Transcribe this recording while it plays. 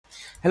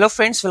Hello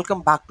friends,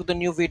 welcome back to the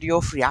new video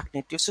of React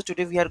Native. So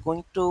today we are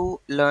going to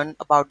learn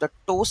about the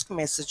toast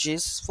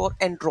messages for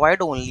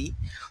Android only.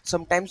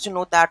 Sometimes you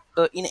know that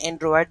in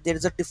Android there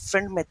is a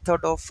different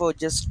method of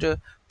just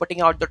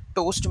putting out the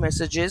toast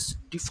messages,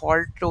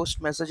 default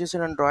toast messages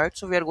in Android.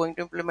 So we are going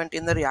to implement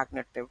in the React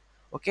Native.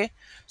 Okay,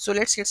 so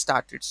let's get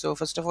started. So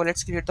first of all,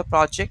 let's create the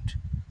project.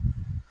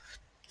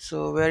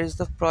 So where is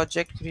the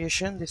project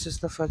creation? This is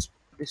the first.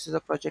 This is the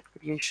project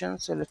creation.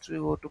 So let's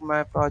go to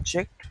my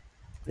project.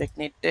 React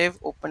Native,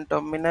 open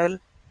terminal.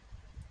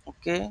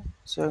 Okay,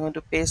 so I'm going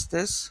to paste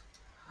this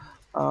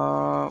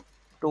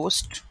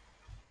toast.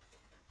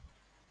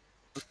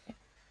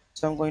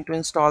 So I'm going to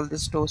install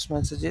this toast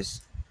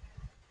messages.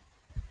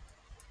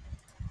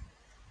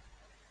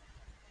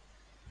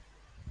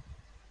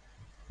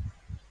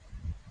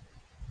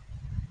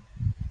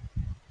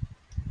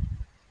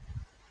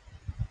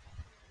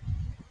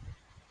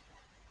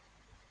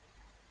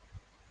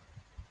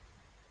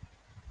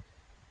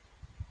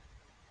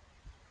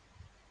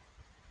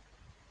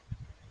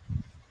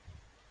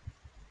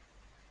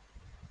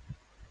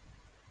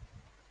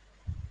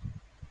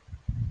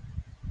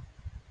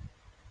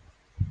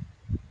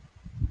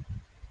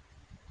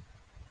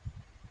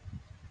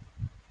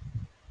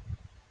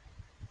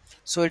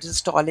 So it's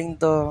installing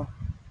the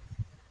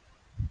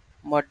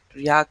mod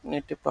React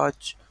Native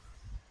project.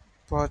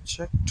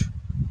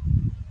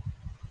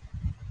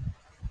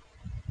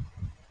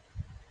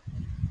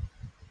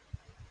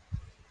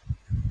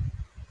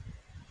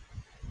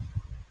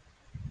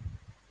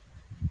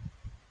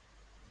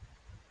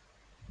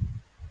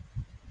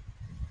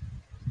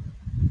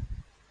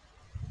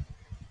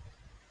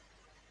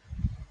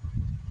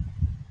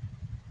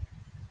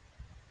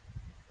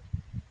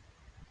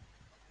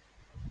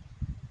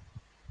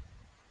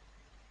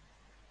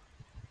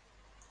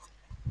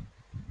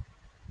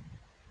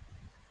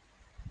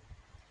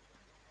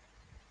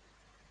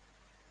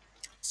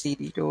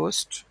 CD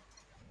toast.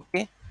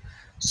 Okay,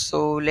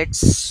 so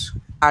let's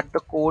add the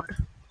code.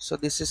 So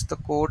this is the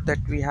code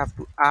that we have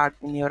to add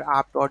in your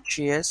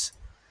app.js.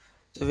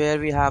 So where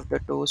we have the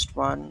toast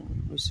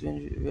one,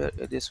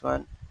 this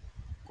one.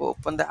 Go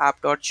open the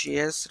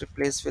app.js,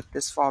 replace with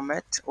this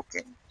format.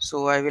 Okay,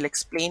 so I will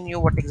explain you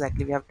what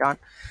exactly we have done.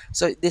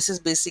 So this is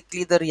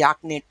basically the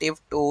React Native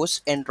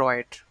toast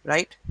Android,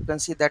 right? You can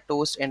see that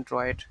toast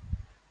Android.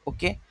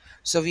 Okay,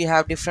 so we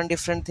have different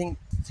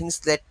things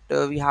that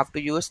we have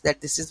to use. That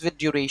this is with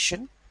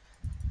duration,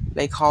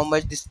 like how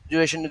much this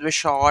duration will be,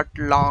 short,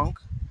 long.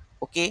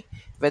 Okay,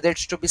 whether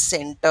it's to be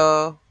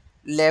center,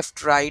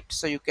 left, right,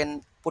 so you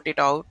can put it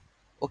out.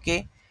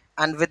 Okay,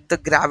 and with the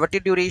gravity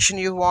duration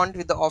you want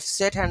with the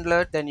offset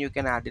handler, then you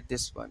can add it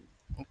this one.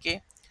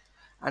 Okay,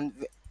 and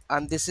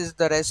and this is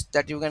the rest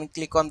that you can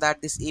click on,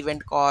 that this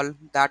event call,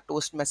 that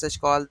toast message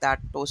call, that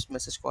toast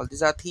message call.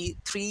 These are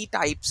three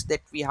types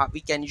that we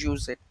can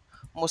use it.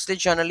 Mostly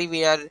generally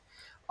we are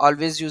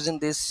always using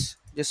this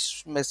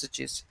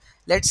messages.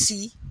 Let's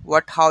see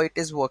what how it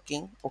is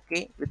working.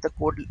 Okay, with the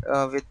code,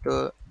 with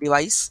the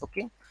device.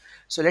 Okay,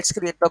 so let's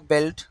create the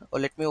build, or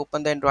let me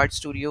open the Android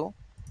Studio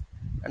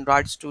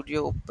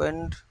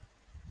opened.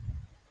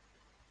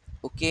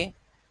 Okay,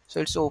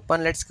 so it's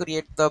open. Let's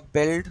create the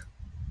build,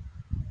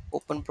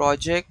 open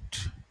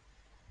project,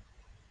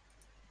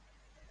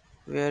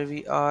 where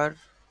we are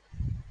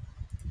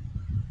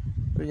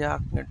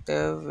React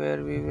Native,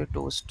 where we will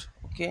toast.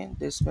 Okay,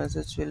 this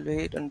message will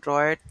be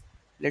Android.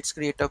 Let's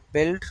create a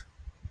build.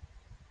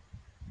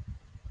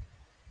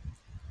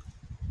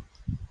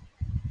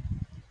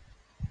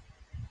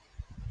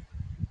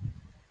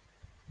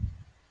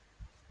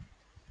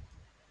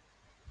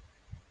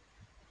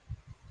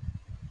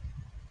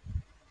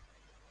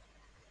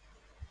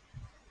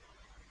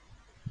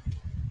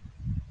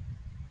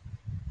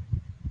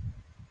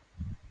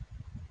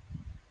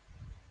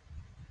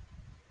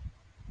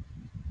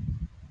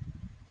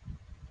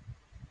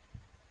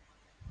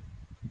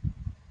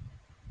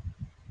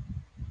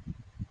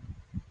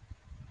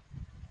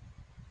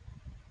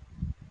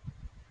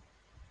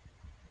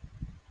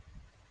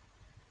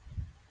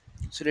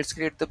 So let's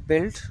create the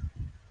build.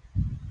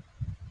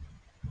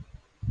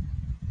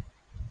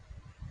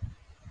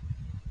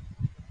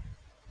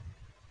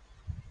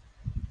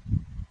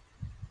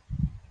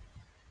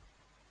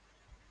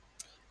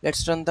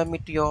 Let's run the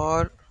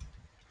meteor.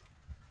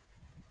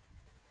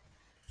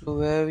 So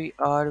where we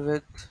are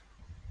with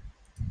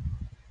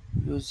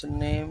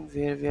username,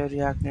 where we are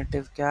React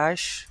Native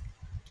cache.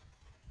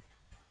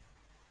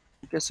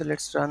 Okay, so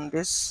let's run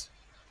this.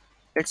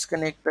 Let's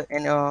connect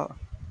the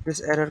this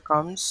error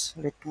comes.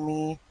 Let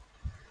me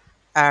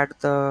add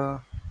the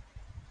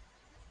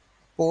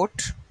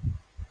port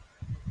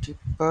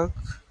debug.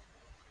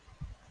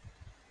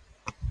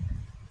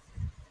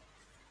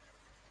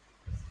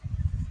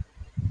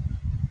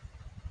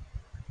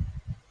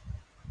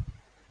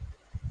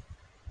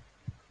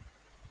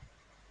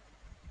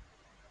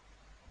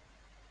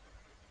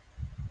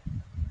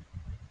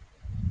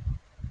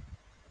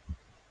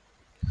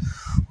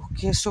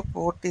 Okay, so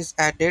port is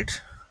added.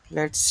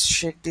 Let's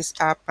check this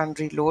app and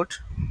reload.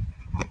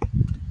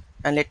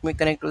 And let me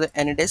connect to the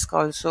AnyDesk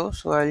also,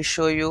 so I'll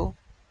show you.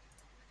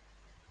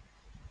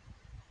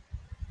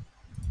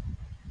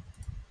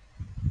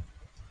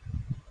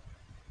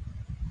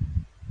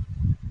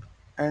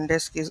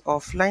 AnyDesk is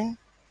offline.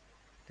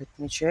 Let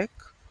me check.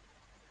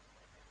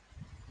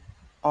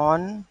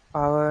 On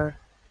power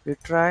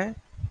retry.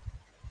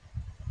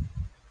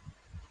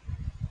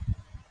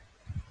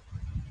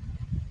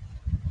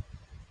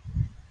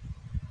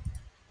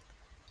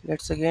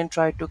 Let's again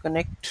try to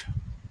connect.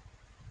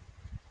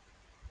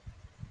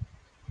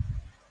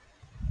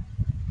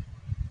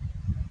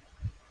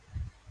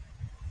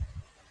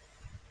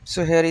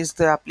 So here is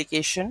the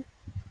application,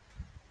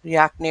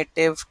 React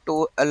Native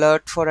to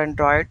alert for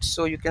Android.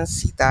 So you can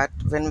see that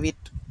when we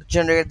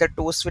generate the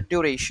toast with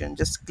duration,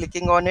 just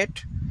clicking on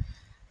it.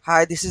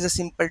 Hi, this is a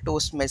simple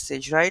toast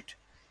message, right?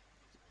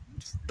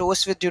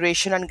 Toast with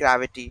duration and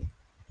gravity.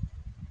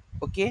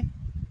 Okay,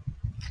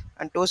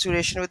 and toast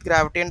duration with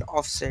gravity and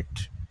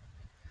offset.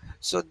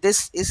 So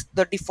this is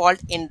the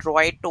default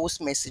Android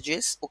toast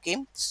messages.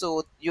 Okay,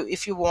 so you,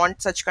 if you want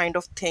such kind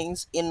of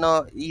things in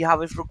a, you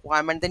have a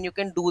requirement, then you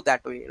can do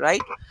that way,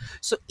 right?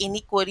 So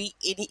any query,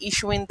 any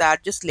issue in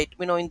that, just let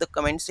me know in the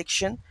comment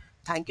section.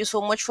 Thank you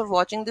so much for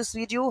watching this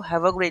video.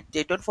 Have a great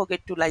day. Don't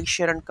forget to like,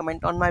 share and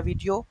comment on my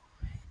video.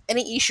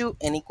 Any issue,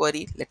 any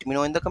query, let me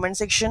know in the comment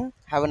section.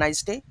 Have a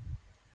nice day.